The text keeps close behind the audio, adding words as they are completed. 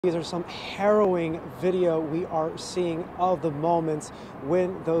These are some harrowing video we are seeing of the moments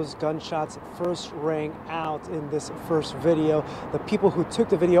when those gunshots first rang out in this first video. The people who took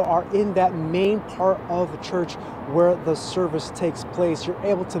the video are in that main part of the church where the service takes place. You're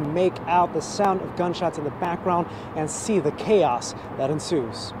able to make out the sound of gunshots in the background and see the chaos that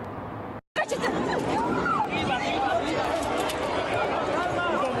ensues.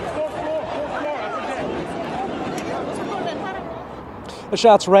 The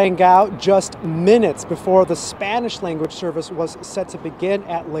shots rang out just minutes before the Spanish language service was set to begin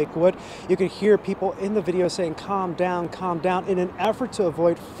at Lakewood. You can hear people in the video saying, calm down, in an effort to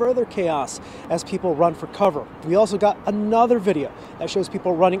avoid further chaos as people run for cover. We also got another video that shows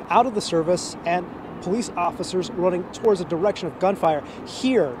people running out of the service and police officers running towards the direction of gunfire.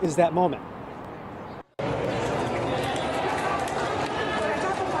 Here is that moment.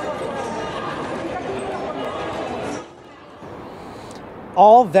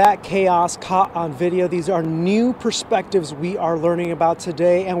 All that chaos caught on video. These are new perspectives we are learning about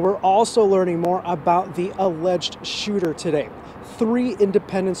today, and we're also learning more about the alleged shooter today. 3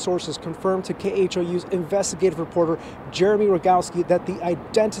 independent sources confirmed to KHOU's investigative reporter Jeremy Rogowski that the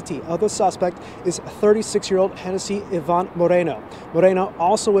identity of the suspect is 36-year-old Hennessy Yvonne Moreno. Moreno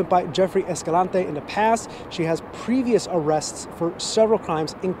also went by Jeffrey Escalante in the past. She has previous arrests for several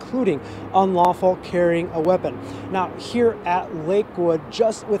crimes, including unlawful carrying a weapon. Now, here at Lakewood,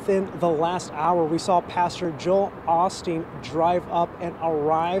 just within the last hour, we saw Pastor Joel Austin drive up and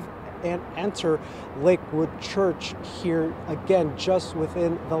arrive and enter Lakewood Church here again just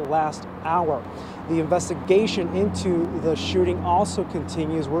within the last hour. The investigation into the shooting also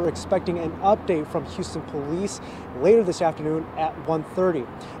continues. We're expecting an update from Houston Police later this afternoon at 1:30.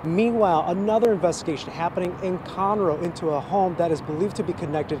 Meanwhile, another investigation happening in Conroe into a home that is believed to be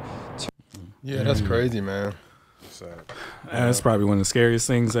connected to... Yeah, that's crazy, man. That's probably one of the scariest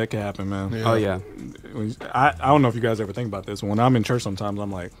things that could happen, man. Yeah. Oh, yeah. I don't know if you guys ever think about this. When I'm in church sometimes,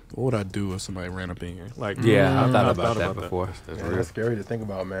 I'm like, what would I do if somebody ran up in here? Like, yeah, I've thought about that before. That's scary to think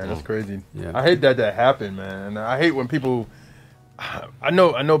about, man. That's crazy. Yeah. I hate that happened, man. I hate when people... I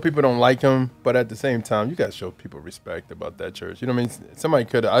know people don't like him, but at the same time, you gotta show people respect about that church. You know what I mean? Somebody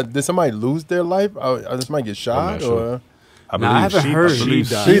could... did somebody lose their life? Did somebody get shot? Or... I believe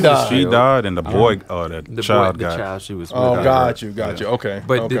She died, and the boy, the child the child she was with. Oh, got you. Okay.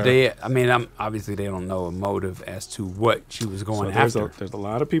 But did they? I mean, obviously they don't know a motive as to what she was going after. There's a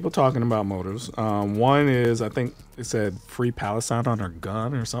lot of people talking about motives. One is, I think it said "Free Palestine" on her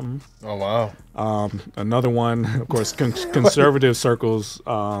gun or something. Oh wow. Another one, of course, conservative circles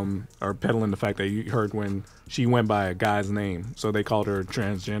are peddling the fact that you heard when she went by a guy's name, so they called her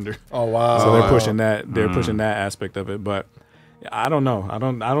transgender. Oh wow. So they're pushing that. They're pushing that aspect of it, but. I don't know. I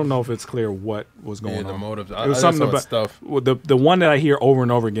don't know if it's clear what was going on. The motives. It was something about stuff. The one that I hear over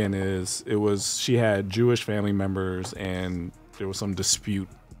and over again is she had Jewish family members and there was some dispute,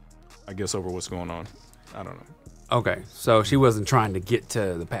 I guess, over what's going on. I don't know. Okay, so she wasn't trying to get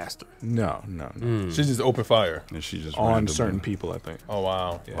to the pastor. No. She just opened fire. And she just on certain people, I think. Oh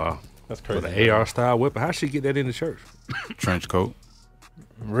wow. Yeah. Wow. That's crazy. With an AR style weapon. How'd she get that in the church? Trench coat.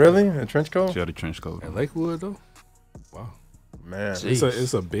 Really? A trench coat? She had a trench coat. At Lakewood though? Wow. Man,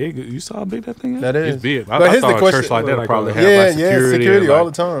 it's a big. You saw how big that thing is? That is. It's big. But I thought a church like that probably had security all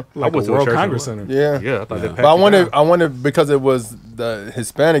the time. Like a World Congress Center. Yeah. I thought that. But I wonder because it was the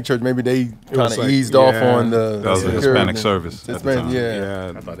Hispanic church, maybe they kind of eased off on the that was the Hispanic service at the time.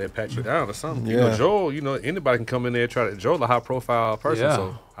 Yeah. I thought they'd pat you down or something. You know, Joel, anybody can come in there and try to. Joel a high profile person,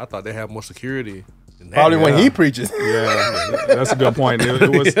 so I thought they had more security. Probably when he preaches. Yeah, that's a good point.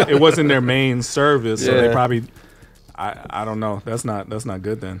 It wasn't their main service, so they probably. I don't know. That's not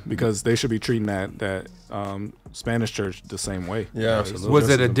good then, because they should be treating that Spanish church the same way. Yeah, absolutely. Was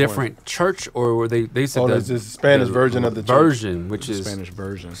it a different church, or were they said there's a Spanish version of the version, which is Spanish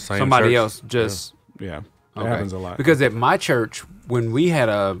version. Somebody else just that happens a lot. Because at my church, when we had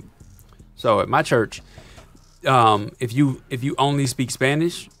at my church, if you only speak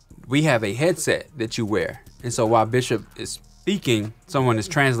Spanish, we have a headset that you wear, and so while Bishop is speaking, someone is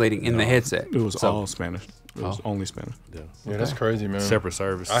translating in the headset. It was all Spanish. It was only Spanish. Yeah, that's crazy, man. Separate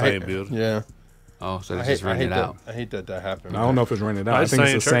service, same building. Yeah. Oh, so they just rented it out. I hate that happened. I don't know if it's rented out. I think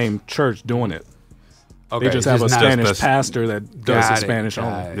it's the same church doing it. Okay. They just have a Spanish pastor that does the Spanish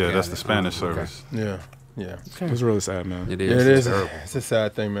only. Yeah, that's the Spanish service. Yeah. It's really sad, man. It is. Yeah, it is. It's a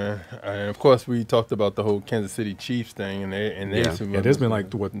sad thing, man. And of course, we talked about the whole Kansas City Chiefs thing, and there's been like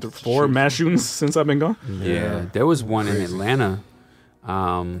 4 mass shootings since I've been gone. Yeah, there was one in Atlanta.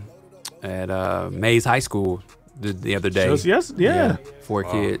 At Mays High School the other day. Yes, yeah. 4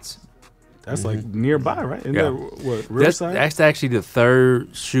 kids. That's like nearby, right? Isn't Yeah. there, what, Riverside? That's actually the third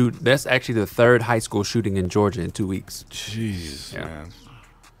That's actually the third high school shooting in Georgia in 2 weeks. Jeez, Yeah. man.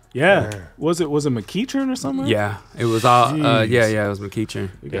 Yeah. Was it McEachern or something? Yeah, it was all. Jeez. It was McEachern.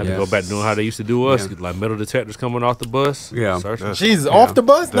 You have to go back to doing how they used to do us, Yeah. like metal detectors coming off the bus. Yeah. Searching. Jesus, off the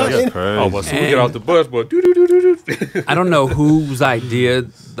bus? Not That's in. crazy. Oh, but so we And- get off the bus, but do. I don't know whose idea,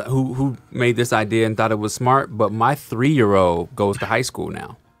 who made this idea and thought it was smart, but my 3-year-old goes to high school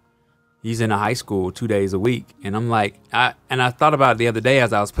now. He's in a high school 2 days a week, and I'm like, I thought about it the other day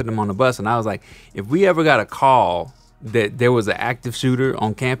as I was putting him on the bus, and I was like, if we ever got a call that there was an active shooter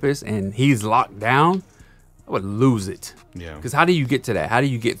on campus and he's locked down, I would lose it. Yeah. Because how do you get to that? How do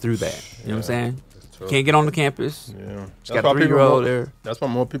you get through that? You know what I'm saying? Can't get on the campus. Yeah. Just got a 3-year-old there. That's why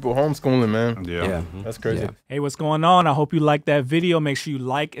more people homeschooling, man. Yeah. That's crazy. Yeah. Hey, what's going on? I hope you liked that video. Make sure you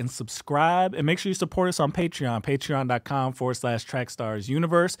like and subscribe, and make sure you support us on Patreon, patreon.com/Trackstarz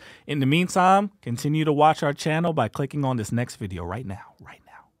Universe. In the meantime, continue to watch our channel by clicking on this next video right now.